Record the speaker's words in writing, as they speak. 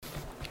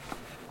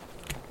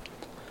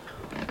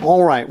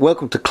All right,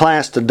 welcome to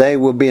class. Today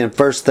we'll be in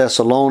 1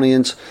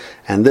 Thessalonians,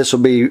 and this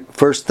will be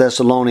 1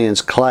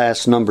 Thessalonians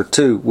Class number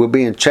 2. We'll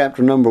be in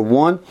chapter number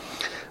 1.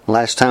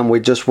 Last time we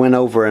just went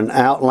over an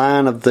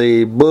outline of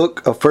the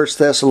book of 1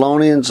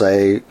 Thessalonians,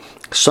 a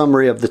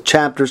summary of the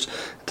chapters.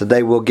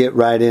 Today we'll get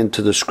right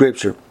into the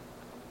scripture.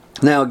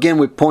 Now again,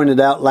 we pointed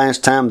out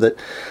last time that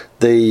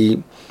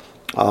the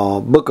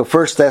book of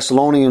 1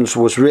 Thessalonians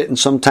was written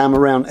sometime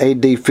around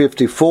AD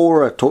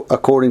 54,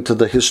 according to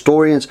the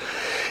historians.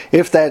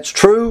 If that's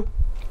true,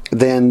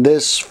 then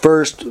this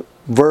first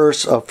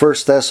verse of 1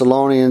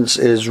 Thessalonians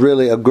is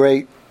really a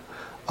great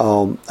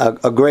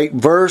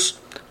verse.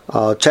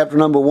 Chapter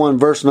number 1,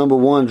 verse number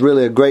 1 is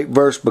really a great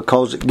verse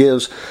because it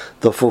gives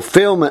the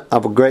fulfillment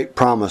of a great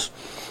promise.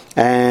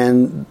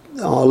 And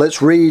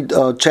let's read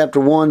chapter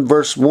 1,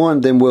 verse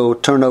 1, then we'll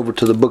turn over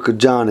to the book of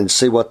John and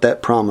see what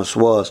that promise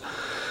was.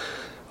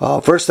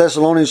 1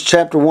 Thessalonians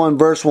chapter 1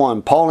 verse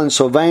 1, Paul and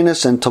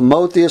Silvanus and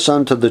Timotheus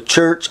unto the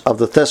church of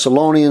the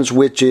Thessalonians,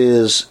 which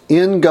is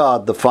in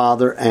God the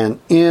Father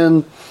and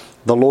in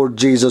the Lord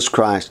Jesus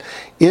Christ.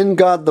 In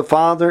God the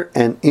Father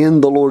and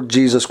in the Lord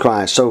Jesus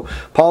Christ. So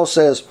Paul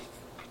says,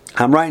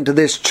 I'm writing to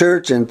this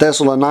church in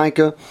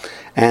Thessalonica,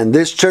 and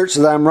this church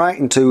that I'm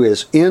writing to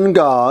is in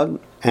God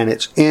and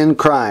it's in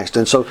Christ.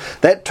 And so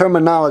that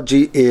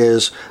terminology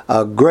is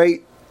a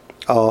great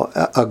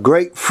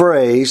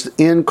phrase.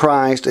 In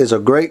Christ is a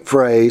great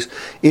phrase.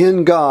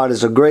 In God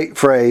is a great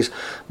phrase,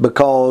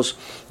 because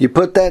you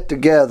put that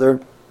together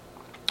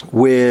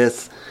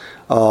with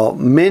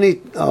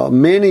many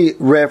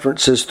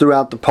references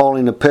throughout the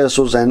Pauline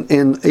epistles,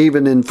 and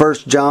even in 1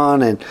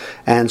 John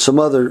and some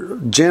other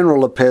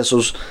general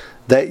epistles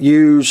that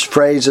use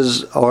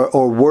phrases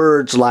or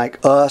words like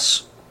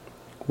us,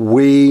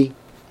 we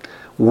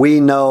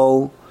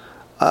know,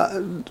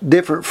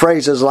 different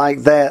phrases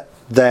like that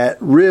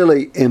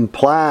really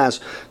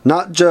implies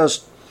not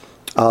just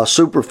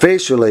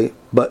superficially,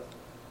 but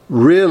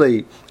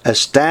really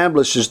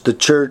establishes the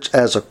church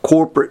as a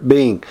corporate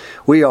being.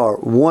 We are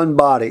one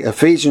body.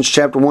 Ephesians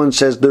chapter 1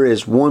 says there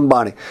is one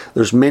body.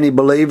 There's many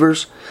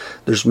believers.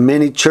 There's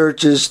many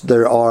churches.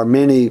 There are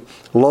many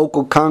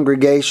local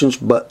congregations,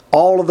 but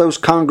all of those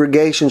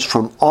congregations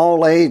from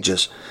all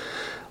ages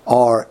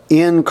are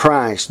in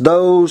Christ.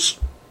 Those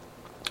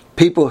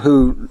people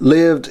who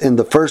lived in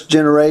the first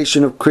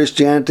generation of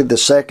Christianity, the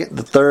second,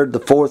 the third, the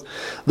fourth,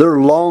 they're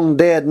long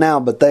dead now,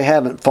 but they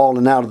haven't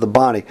fallen out of the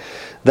body.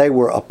 They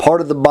were a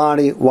part of the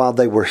body while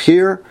they were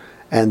here,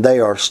 and they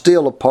are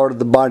still a part of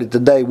the body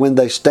today. When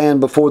they stand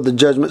before the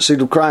judgment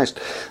seat of Christ,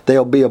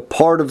 they'll be a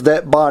part of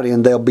that body,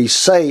 and they'll be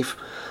safe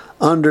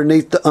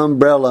underneath the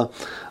umbrella,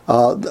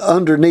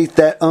 underneath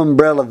that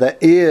umbrella that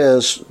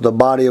is the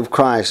body of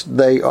Christ.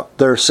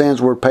 Their sins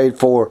were paid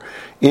for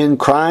in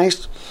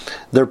Christ.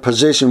 Their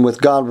position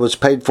with God was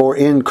paid for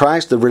in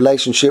Christ. The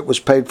relationship was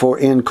paid for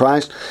in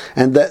Christ.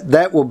 And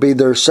that will be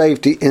their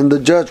safety in the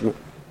judgment.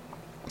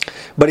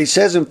 But he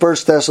says in 1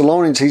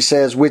 Thessalonians, he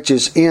says, which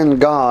is in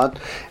God.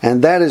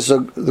 And that is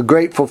the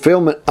great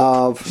fulfillment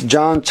of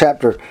John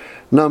chapter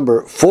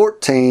number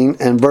 14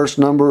 and verse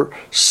number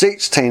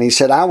 16. He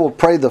said, I will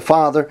pray the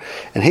Father,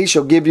 and he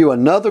shall give you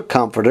another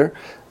comforter,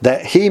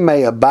 that he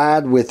may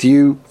abide with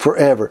you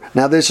forever.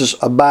 Now this is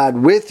abide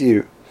with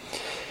you.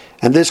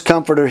 And this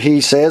comforter, he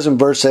says in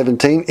verse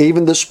 17,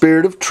 even the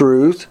Spirit of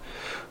truth,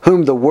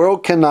 whom the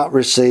world cannot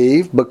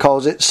receive,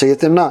 because it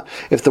seeth him not.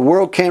 If the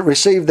world can't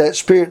receive that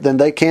Spirit, then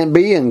they can't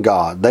be in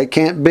God. They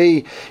can't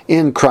be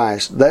in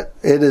Christ. That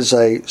it is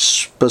a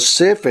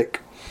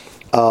specific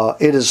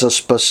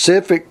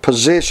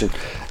position,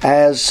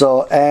 as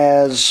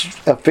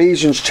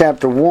Ephesians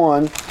chapter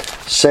 1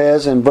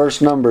 says in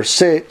verse number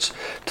 6,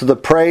 to the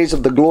praise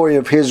of the glory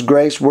of his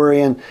grace,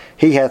 wherein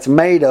he hath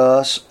made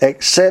us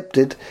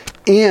accepted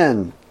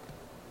in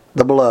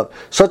the beloved.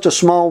 Such a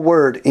small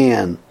word,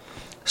 in.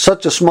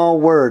 Such a small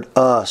word,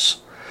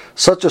 us.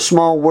 Such a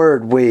small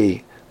word,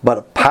 we. But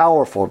a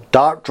powerful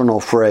doctrinal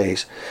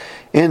phrase.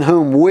 In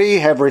whom we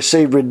have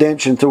received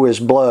redemption through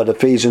his blood,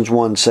 Ephesians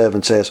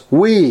 1:7 says.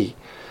 We.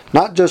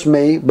 Not just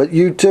me, but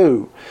you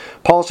too.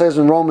 Paul says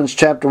in Romans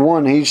chapter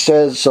 1, he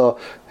says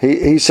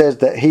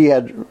that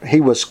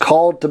he was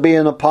called to be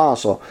an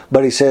apostle,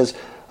 but he says,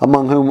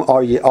 among whom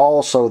are ye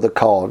also the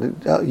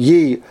called?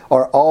 Ye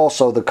are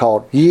also the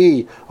called.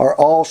 Ye are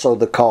also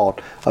the called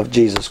of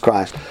Jesus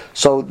Christ.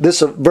 So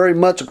this is very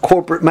much a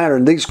corporate matter,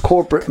 and these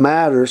corporate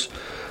matters,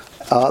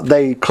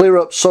 they clear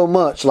up so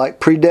much, like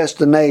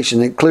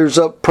predestination. It clears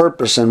up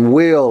purpose and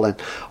will and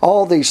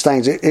all these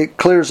things. It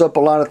clears up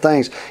a lot of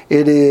things.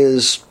 It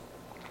is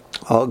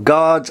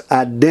God's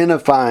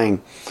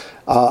identifying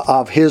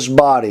of his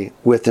body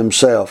with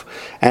himself.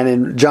 And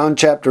in John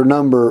chapter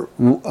number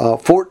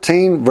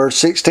 14 verse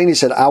 16, he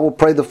said, I will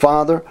pray the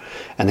Father,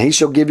 and he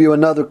shall give you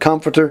another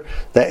comforter,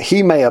 that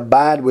he may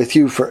abide with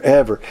you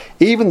forever,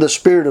 even the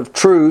Spirit of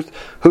truth,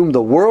 whom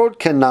the world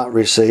cannot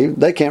receive.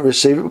 They can't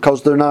receive it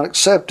because they're not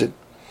accepted.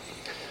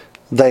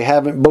 They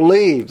haven't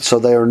believed, so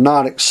they are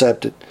not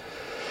accepted.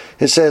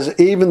 It says,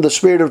 even the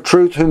Spirit of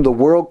truth, whom the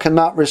world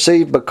cannot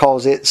receive,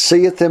 because it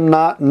seeth him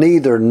not,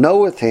 neither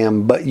knoweth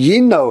him, but ye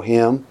know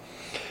him,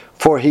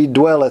 for he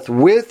dwelleth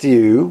with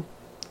you,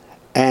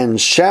 and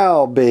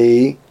shall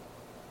be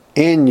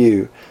in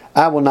you.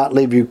 I will not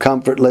leave you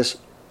comfortless.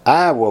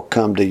 I will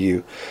come to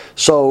you.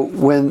 So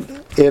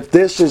if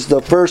this is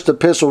the first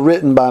epistle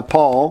written by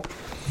Paul,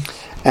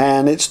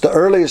 and it's the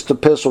earliest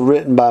epistle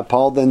written by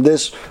Paul, then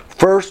this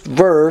first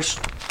verse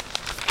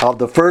of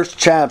the first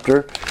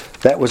chapter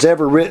that was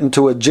ever written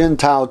to a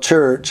Gentile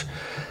church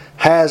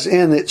has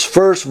in its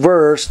first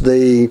verse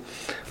the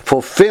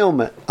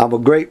fulfillment of a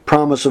great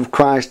promise of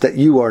Christ, that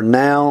you are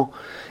now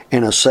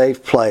in a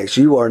safe place.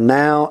 You are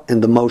now in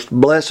the most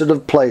blessed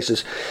of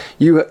places.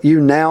 You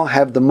now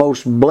have the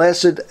most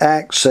blessed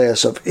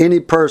access of any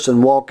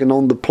person walking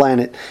on the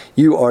planet.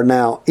 You are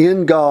now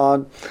in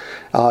God.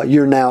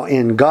 You're now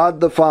in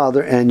God the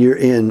Father, and you're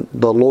in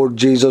the Lord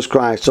Jesus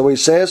Christ. So he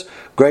says,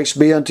 grace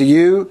be unto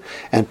you,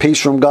 and peace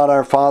from God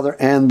our Father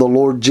and the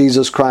Lord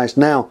Jesus Christ.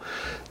 Now,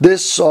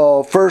 this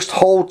first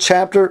whole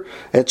chapter,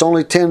 it's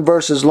only 10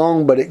 verses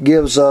long, but it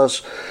gives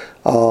us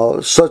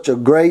such a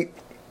great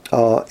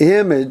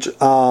image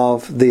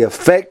of the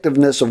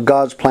effectiveness of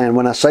God's plan.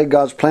 When I say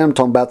God's plan, I'm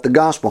talking about the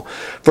gospel.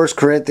 1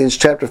 Corinthians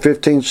chapter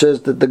 15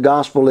 says that the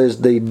gospel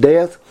is the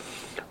death,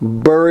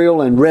 burial,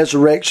 and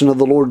resurrection of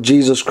the Lord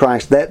Jesus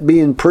Christ. That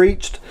being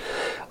preached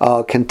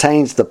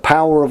contains the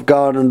power of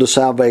God unto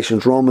salvation.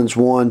 Romans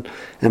 1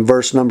 and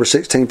verse number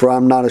 16, for I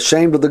am not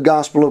ashamed of the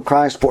gospel of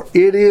Christ, for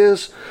it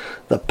is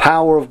the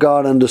power of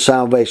God unto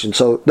salvation.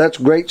 So that's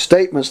great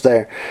statements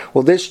there.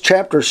 Well, this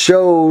chapter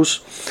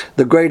shows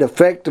the great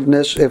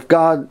effectiveness. If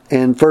God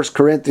in 1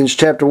 Corinthians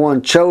chapter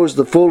 1 chose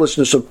the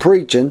foolishness of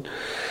preaching,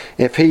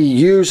 if he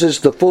uses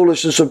the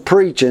foolishness of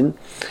preaching,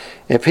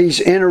 if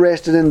he's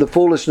interested in the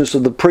foolishness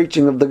of the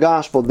preaching of the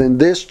gospel, then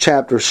this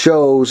chapter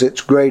shows its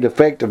great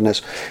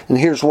effectiveness. And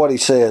here's what he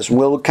says.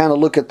 We'll kind of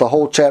look at the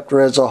whole chapter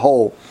as a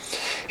whole.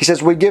 He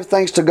says, we give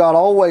thanks to God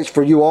always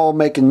for you all,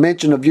 making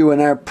mention of you in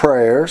our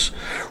prayers,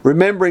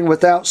 remembering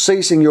without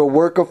ceasing your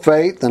work of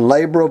faith and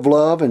labor of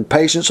love and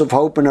patience of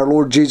hope in our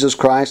Lord Jesus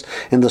Christ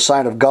in the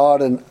sight of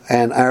God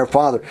and our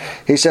Father.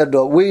 He said,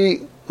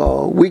 we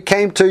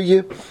came to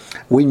you,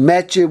 we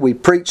met you, we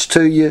preached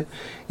to you,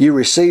 you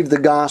received the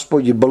gospel,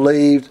 you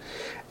believed,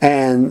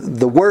 and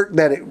the work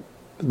that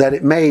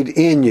it made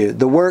in you,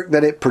 the work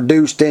that it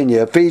produced in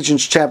you.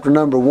 Ephesians chapter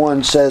number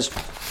 1 says,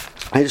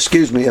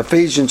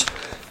 Ephesians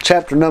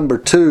chapter number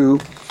 2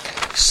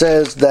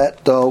 says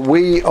that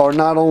we are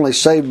not only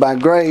saved by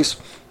grace,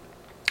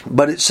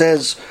 but it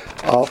says,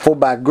 for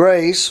by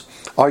grace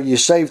are you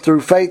saved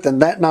through faith,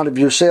 and that not of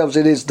yourselves,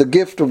 it is the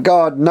gift of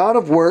God, not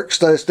of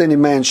works, lest any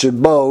man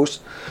should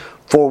boast.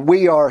 For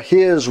we are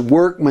his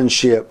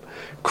workmanship,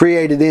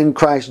 created in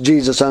Christ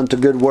Jesus unto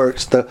good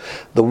works. The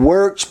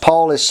works,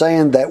 Paul is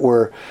saying, that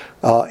were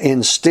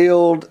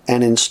instilled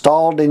and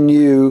installed in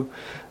you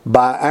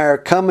by our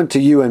coming to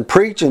you and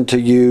preaching to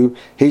you.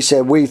 He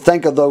said we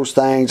think of those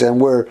things,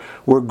 and we're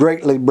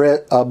greatly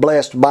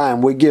blessed by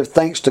them. We give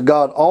thanks to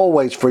God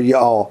always for you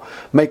all,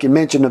 making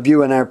mention of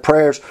you in our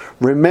prayers,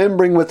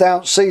 remembering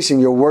without ceasing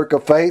your work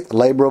of faith,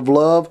 labor of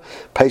love,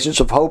 patience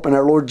of hope in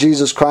our Lord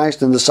Jesus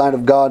Christ in the sight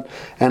of God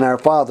and our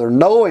Father,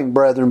 knowing,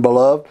 brethren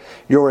beloved,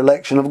 your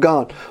election of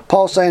God.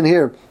 Paul's saying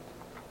here,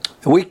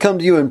 we come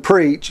to you and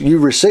preach, you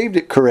received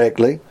it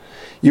correctly,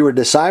 you were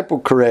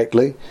discipled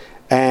correctly,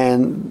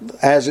 and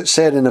as it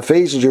said in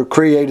Ephesians, you're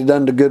created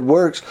unto good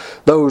works.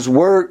 Those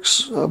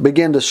works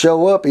begin to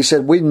show up. He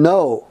said, we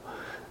know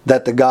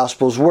that the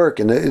gospel's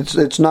working.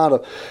 It's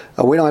not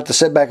we don't have to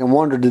sit back and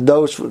wonder, did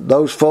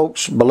those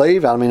folks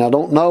believe? I mean, I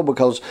don't know,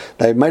 because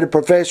they made a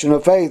profession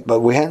of faith, but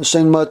we hadn't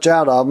seen much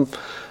out of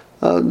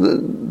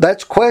them.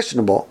 That's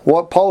questionable.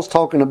 What Paul's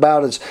talking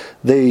about is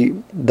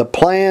the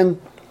plan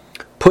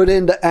put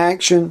into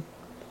action,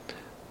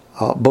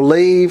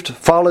 believed,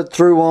 followed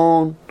through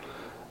on,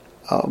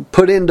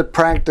 put into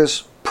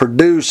practice,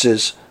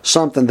 produces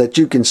something that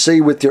you can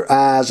see with your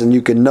eyes and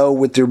you can know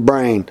with your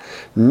brain.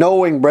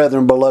 Knowing,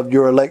 brethren beloved,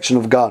 your election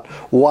of God.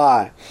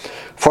 Why?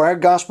 For our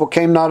gospel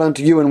came not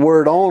unto you in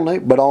word only,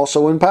 but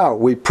also in power.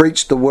 We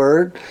preached the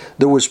word.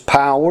 There was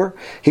power.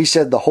 He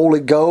said the Holy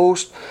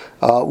Ghost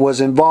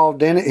was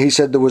involved in it. He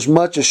said there was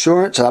much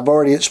assurance. I've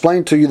already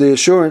explained to you the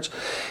assurance.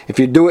 If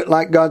you do it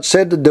like God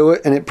said to do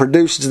it, and it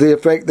produces the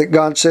effect that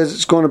God says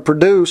it's going to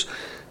produce,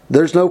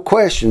 there's no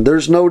question.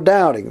 There's no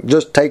doubting.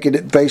 Just take it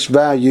at face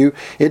value.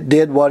 It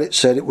did what it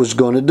said it was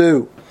going to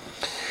do.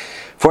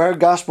 For our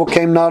gospel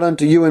came not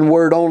unto you in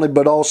word only,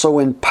 but also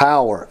in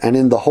power, and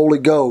in the Holy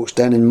Ghost,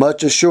 and in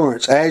much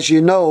assurance, as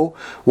you know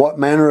what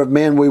manner of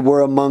men we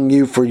were among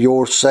you for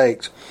your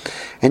sakes.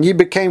 And ye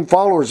became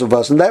followers of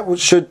us. And that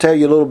should tell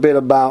you a little bit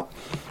about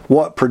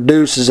what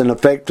produces an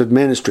effective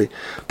ministry.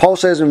 Paul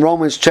says in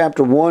Romans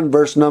chapter 1,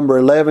 verse number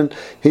 11,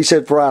 he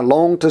said, for I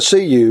long to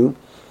see you,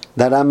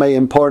 that I may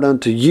impart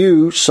unto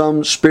you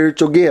some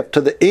spiritual gift,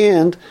 to the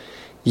end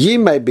ye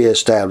may be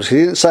established. He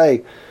didn't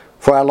say,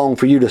 for I long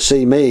for you to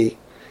see me.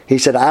 He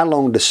said, I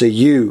long to see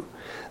you,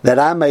 that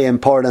I may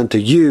impart unto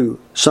you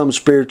some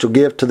spiritual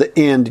gift to the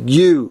end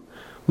you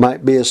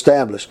might be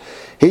established.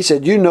 He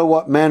said, you know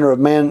what manner of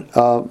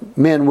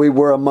men we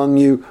were among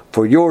you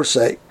for your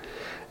sake.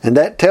 And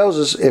that tells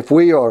us if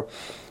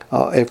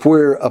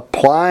we're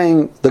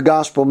applying the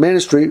gospel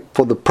ministry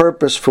for the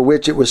purpose for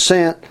which it was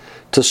sent,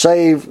 to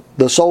save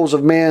the souls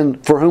of men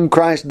for whom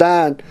Christ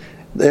died,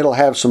 it'll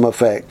have some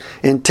effect.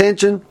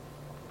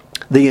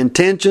 The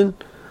intention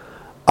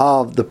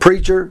of the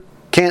preacher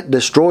can't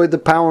destroy the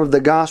power of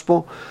the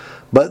gospel,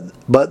 but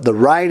the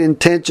right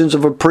intentions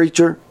of a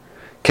preacher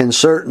can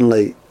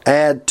certainly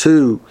add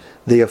to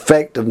the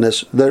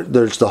effectiveness.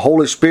 There's the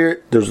Holy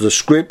Spirit, there's the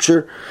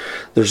Scripture,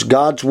 there's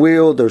God's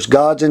will, there's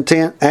God's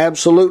intent.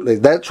 Absolutely.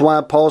 That's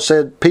why Paul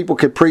said people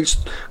could preach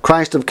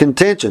Christ of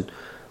contention,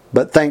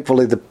 but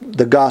thankfully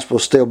the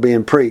gospel's still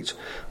being preached.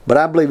 But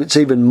I believe it's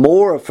even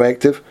more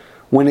effective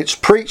when it's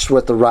preached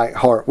with the right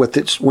heart,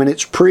 when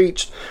it's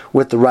preached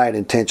with the right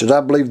intentions.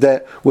 I believe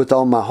that with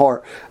all my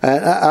heart.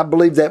 And I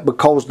believe that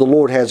because the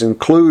Lord has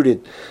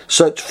included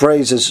such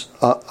phrases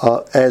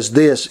as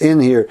this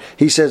in here.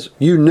 He says,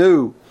 you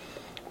knew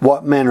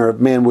what manner of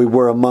men we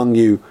were among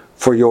you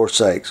for your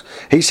sakes.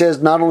 He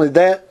says not only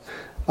that,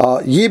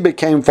 ye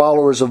became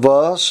followers of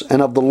us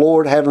and of the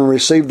Lord, having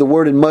received the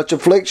word in much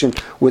affliction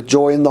with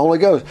joy in the Holy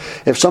Ghost.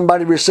 If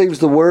somebody receives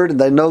the word and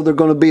they know they're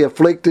going to be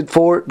afflicted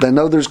for it, they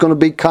know there's going to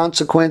be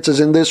consequences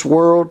in this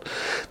world,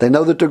 they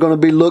know that they're going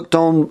to be looked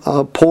on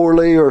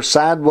poorly or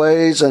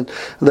sideways, and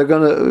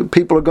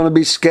people are going to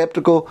be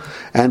skeptical,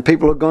 and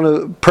people are going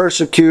to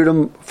persecute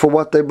them for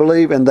what they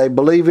believe, and they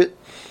believe it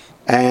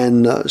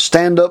and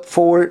stand up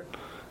for it.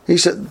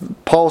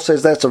 Paul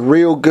says that's a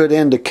real good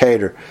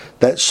indicator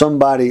that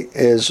somebody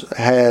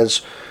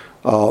has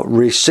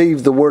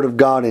received the Word of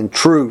God in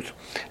truth.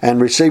 And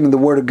receiving the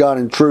Word of God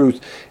in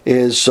truth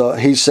is,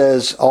 he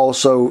says,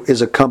 also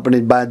is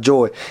accompanied by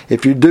joy.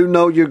 If you do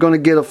know you're going to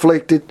get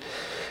afflicted,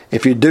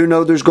 if you do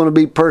know there's going to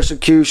be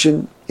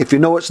persecution, if you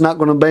know it's not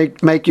going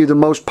to make you the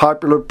most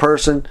popular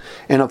person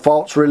in a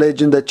false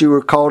religion that you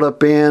were caught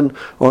up in,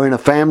 or in a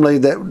family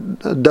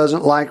that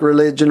doesn't like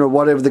religion, or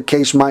whatever the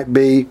case might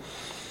be,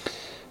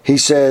 he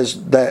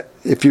says that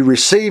if you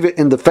receive it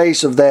in the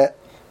face of that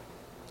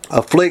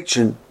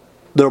affliction,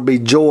 there'll be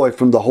joy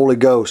from the Holy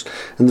Ghost.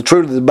 And the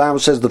truth of the Bible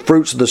says the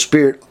fruits of the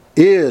Spirit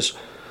is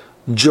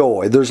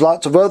joy. There's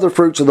lots of other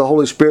fruits of the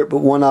Holy Spirit, but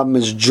one of them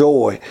is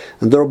joy.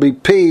 And there'll be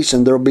peace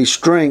and there'll be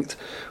strength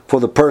for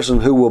the person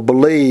who will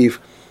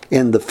believe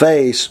in the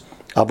face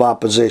of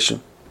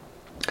opposition.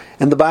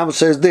 And the Bible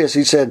says this,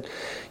 he said,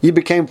 you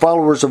became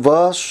followers of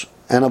us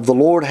and of the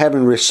Lord,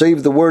 having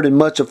received the word in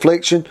much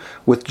affliction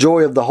with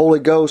joy of the Holy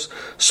Ghost,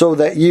 so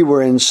that ye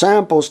were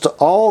ensamples to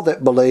all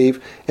that believe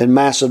in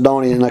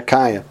Macedonia and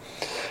Achaia.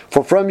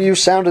 For from you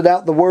sounded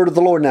out the word of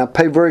the Lord. Now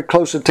pay very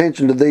close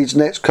attention to these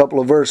next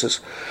couple of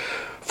verses.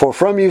 For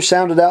from you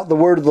sounded out the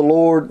word of the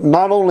Lord,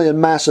 not only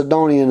in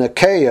Macedonia and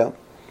Achaia,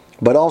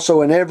 but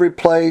also in every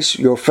place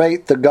your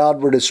faith to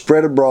Godward is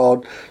spread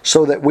abroad,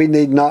 so that we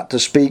need not to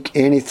speak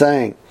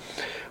anything.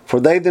 For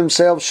they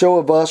themselves show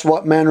of us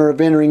what manner of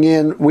entering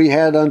in we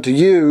had unto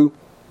you,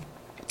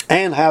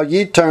 and how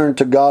ye turned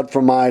to God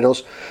from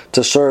idols,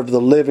 to serve the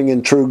living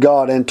and true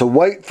God, and to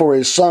wait for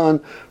His Son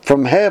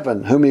from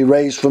heaven, whom He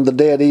raised from the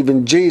dead,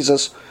 even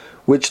Jesus,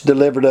 which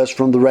delivered us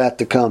from the wrath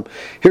to come.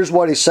 Here's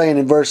what he's saying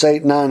in verse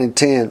 8, 9, and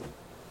 10.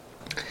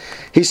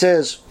 He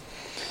says,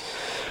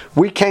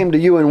 we came to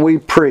you and we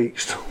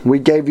preached. We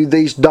gave you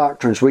these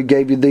doctrines. We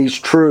gave you these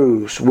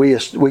truths.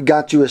 We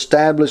got you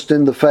established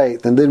in the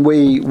faith. And then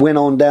we went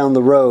on down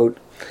the road.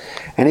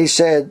 And he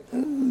said,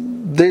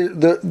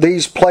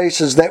 these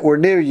places that were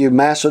near you,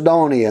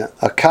 Macedonia,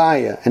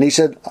 Achaia, and he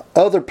said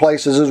other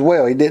places as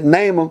well. He didn't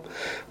name them,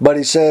 but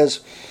he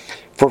says,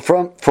 For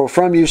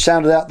from you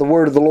sounded out the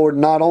word of the Lord,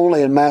 not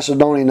only in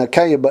Macedonia and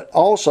Achaia, but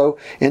also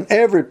in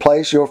every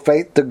place your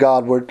faith to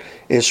Godward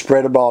is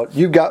spread abroad.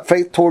 You got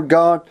faith toward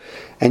God,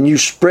 and you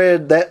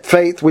spread that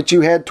faith which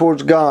you had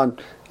towards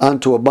God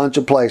unto a bunch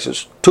of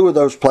places. Two of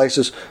those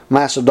places,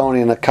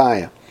 Macedonia and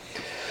Achaia.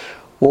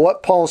 Well,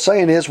 what Paul's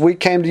saying is, we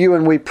came to you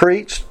and we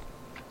preached.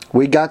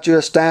 We got you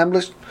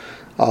established.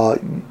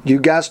 You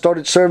guys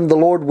started serving the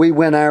Lord. We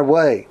went our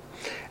way.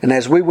 And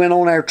as we went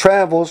on our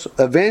travels,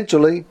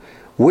 eventually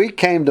we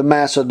came to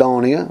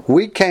Macedonia,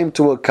 we came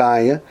to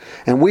Achaia,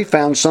 and we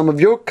found some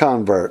of your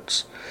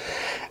converts.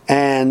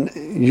 And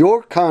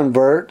your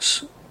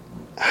converts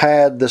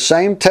had the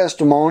same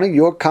testimony,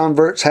 your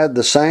converts had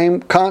the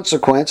same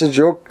consequences,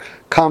 your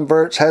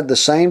converts had the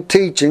same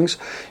teachings,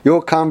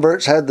 your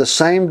converts had the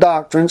same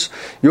doctrines,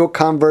 your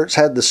converts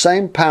had the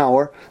same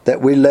power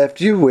that we left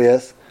you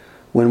with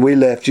when we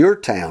left your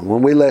town.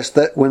 When we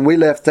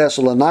left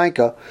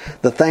Thessalonica,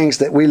 the things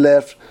that we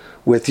left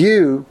with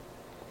you,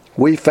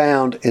 we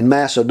found in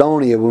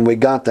Macedonia when we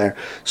got there.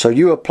 So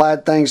you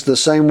applied things the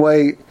same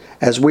way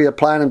as we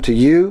applied them to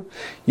you.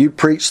 You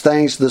preached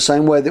things the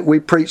same way that we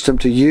preached them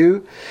to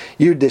you.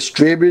 You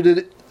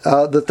distributed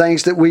the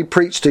things that we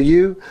preached to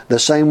you the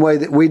same way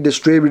that we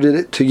distributed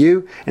it to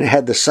you. And it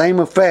had the same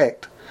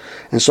effect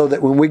And so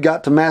that when we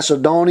got to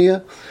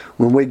Macedonia,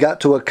 when we got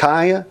to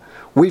Achaia,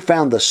 we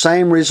found the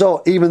same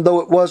result, even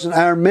though it wasn't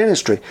our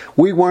ministry.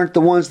 We weren't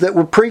the ones that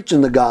were preaching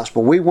the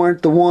gospel. We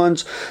weren't the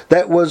ones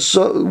that was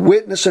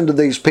witnessing to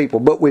these people.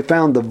 But we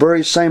found the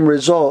very same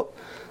result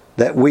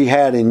that we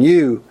had in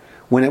you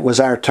when it was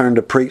our turn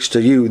to preach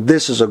to you.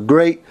 This is a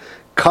great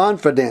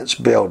confidence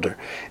builder.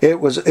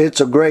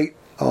 It's a great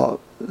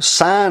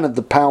sign of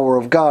the power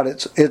of God.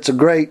 It's a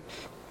great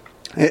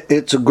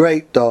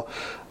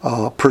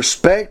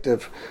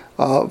perspective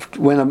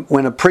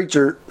when a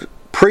preacher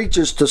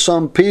preaches to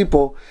some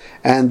people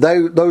and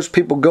those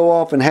people go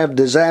off and have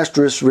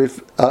disastrous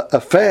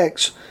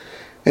effects.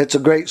 It's a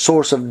great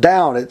source of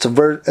doubt. It's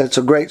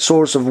a great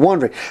source of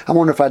wondering. I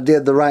wonder if I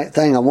did the right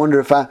thing. I wonder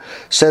if I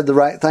said the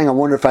right thing. I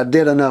wonder if I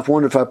did enough. I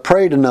wonder if I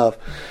prayed enough.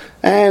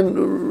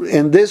 And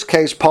in this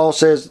case, Paul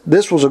says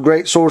this was a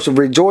great source of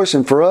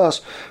rejoicing for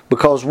us,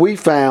 because we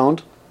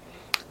found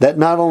that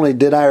not only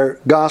did our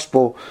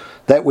gospel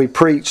that we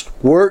preached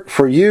work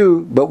for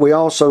you, but we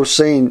also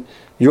seen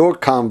your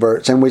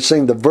converts, and we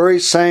saw the very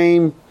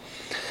same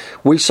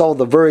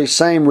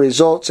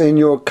results in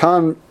your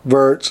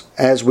converts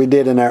as we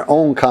did in our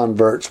own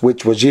converts,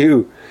 which was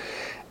you.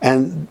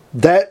 And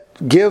that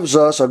gives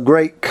us a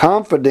great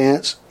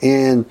confidence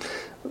in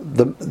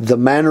the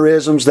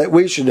mannerisms that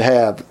we should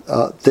have,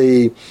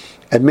 the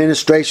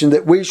administration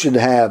that we should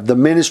have, the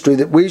ministry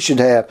that we should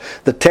have,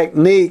 the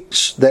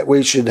techniques that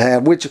we should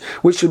have, which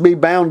should be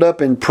bound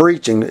up in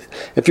preaching.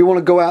 If you want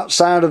to go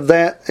outside of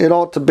that, it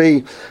ought to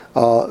be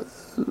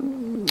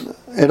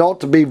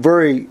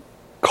very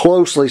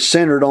closely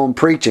centered on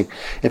preaching.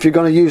 If you're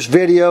going to use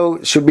video,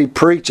 it should be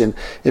preaching.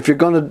 If you're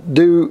going to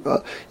do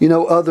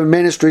other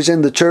ministries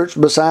in the church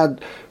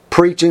beside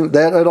preaching,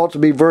 that it ought to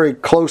be very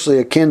closely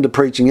akin to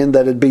preaching, in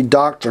that it'd be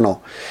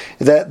doctrinal,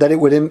 that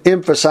it would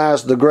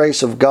emphasize the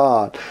grace of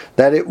God,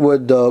 that it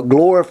would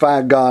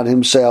glorify God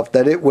Himself,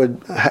 that it would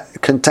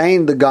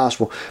contain the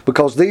gospel,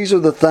 because these are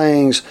the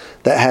things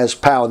that has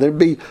power. There'd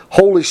be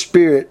Holy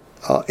Spirit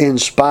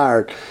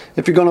inspired.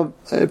 If you're going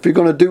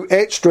to do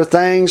extra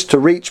things to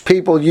reach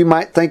people, you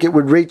might think it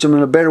would reach them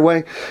in a better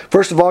way.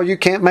 First of all, you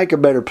can't make a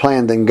better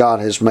plan than God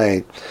has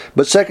made.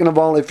 But second of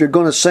all, if you're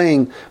going to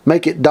sing,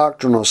 make it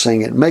doctrinal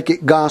singing, make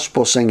it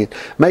gospel singing,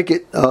 make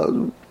it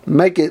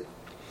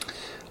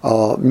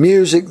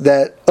music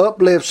that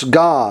uplifts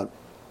God.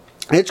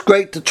 It's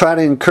great to try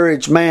to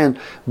encourage man,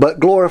 but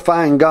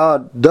glorifying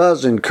God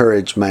does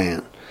encourage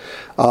man.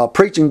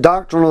 Preaching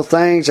doctrinal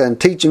things and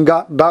teaching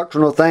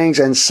doctrinal things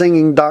and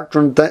singing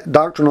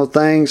doctrinal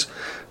things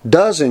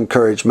does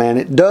encourage man.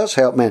 It does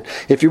help man.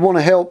 If you want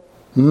to help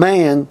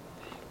man,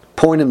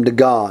 point him to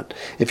God.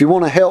 If you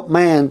want to help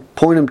man,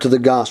 point him to the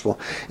gospel.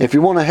 If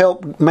you want to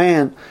help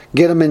man,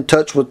 get him in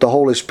touch with the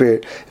Holy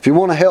Spirit. If you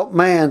want to help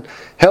man,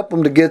 help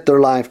them to get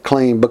their life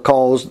clean,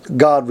 because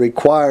God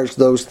requires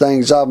those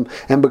things of them,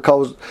 and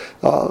because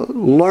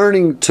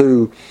learning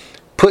to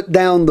put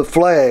down the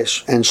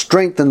flesh and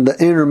strengthen the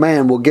inner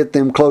man will get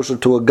them closer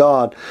to a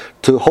God,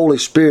 to the Holy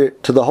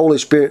Spirit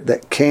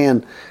that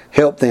can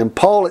help them.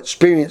 Paul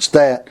experienced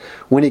that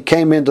when he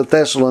came into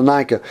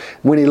Thessalonica.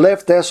 When he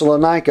left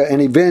Thessalonica, and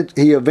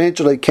he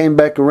eventually came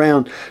back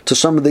around to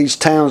some of these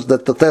towns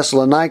that the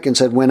Thessalonians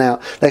had went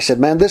out, they said,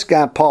 man, this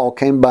guy Paul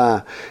came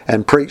by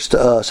and preached to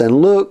us, and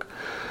look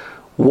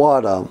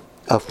what a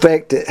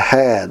effect it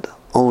had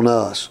on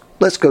us.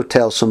 Let's go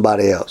tell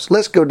somebody else.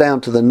 Let's go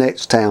down to the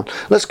next town.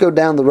 Let's go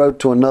down the road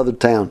to another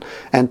town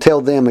and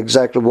tell them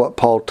exactly what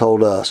Paul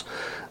told us.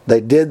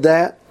 They did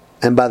that,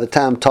 and by the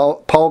time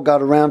Paul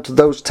got around to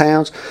those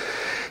towns,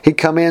 he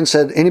come in and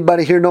said,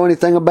 anybody here know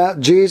anything about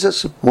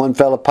Jesus? One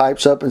fella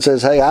pipes up and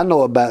says, hey, I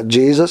know about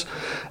Jesus.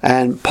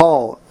 And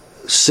Paul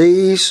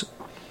sees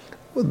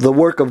the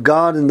work of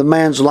God in the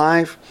man's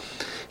life.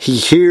 He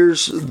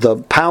hears the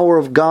power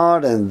of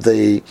God and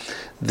the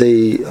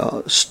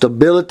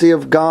stability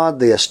of God,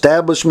 the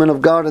establishment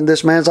of God in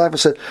this man's life, and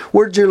said,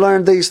 where did you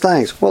learn these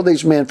things? Well,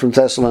 these men from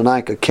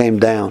Thessalonica came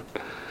down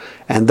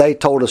and they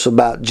told us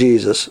about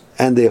Jesus,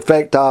 and the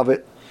effect of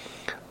it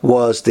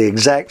was the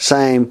exact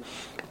same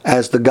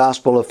as the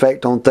gospel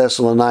effect on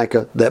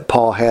Thessalonica that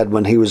Paul had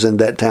when he was in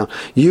that town.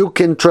 You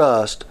can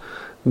trust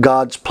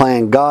God's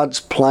plan. God's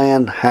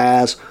plan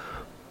has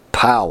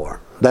power.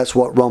 That's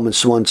what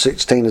Romans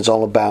 1:16 is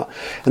all about.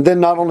 And then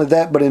not only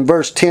that, but in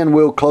verse 10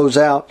 we'll close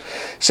out.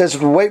 It says,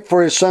 "We wait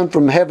for His Son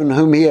from heaven,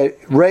 whom He had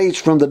raised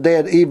from the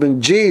dead,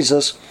 even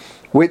Jesus,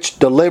 which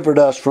delivered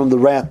us from the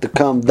wrath to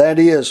come." That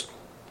is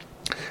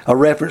a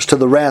reference to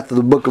the wrath of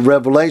the book of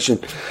Revelation.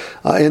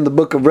 In the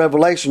book of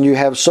Revelation, you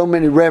have so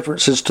many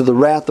references to the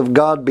wrath of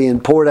God being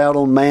poured out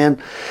on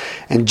man.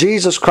 And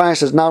Jesus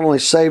Christ has not only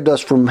saved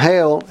us from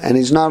hell, and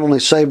He's not only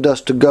saved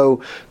us to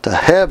go to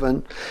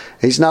heaven,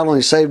 He's not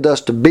only saved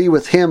us to be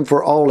with Him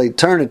for all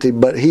eternity,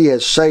 but He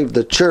has saved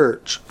the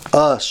church,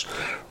 us.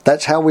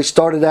 That's how we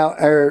started out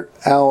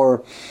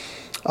our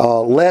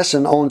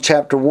lesson on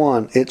chapter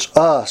 1. It's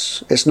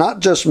us. It's not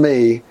just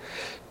me.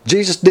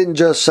 Jesus didn't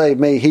just save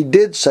me. He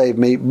did save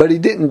me, but He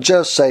didn't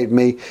just save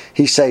me.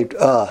 He saved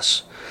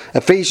us.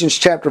 Ephesians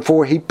chapter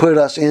 4, He put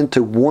us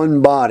into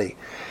one body.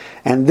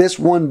 And this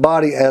one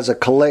body as a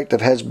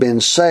collective has been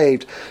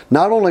saved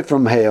not only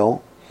from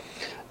hell,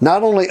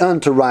 not only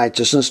unto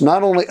righteousness,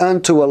 not only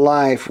unto a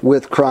life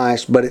with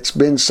Christ, but it's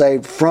been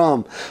saved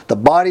from the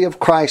body of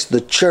Christ,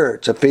 the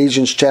church.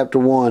 Ephesians chapter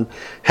 1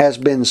 has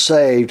been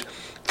saved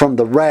from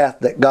the wrath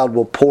that God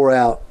will pour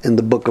out in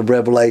the book of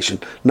Revelation,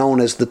 known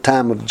as the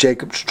time of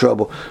Jacob's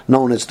trouble,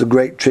 known as the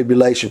Great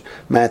Tribulation,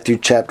 Matthew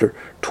chapter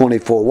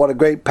 24. What a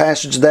great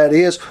passage that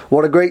is.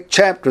 What a great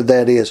chapter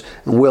that is.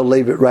 And we'll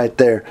leave it right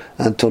there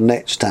until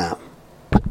next time.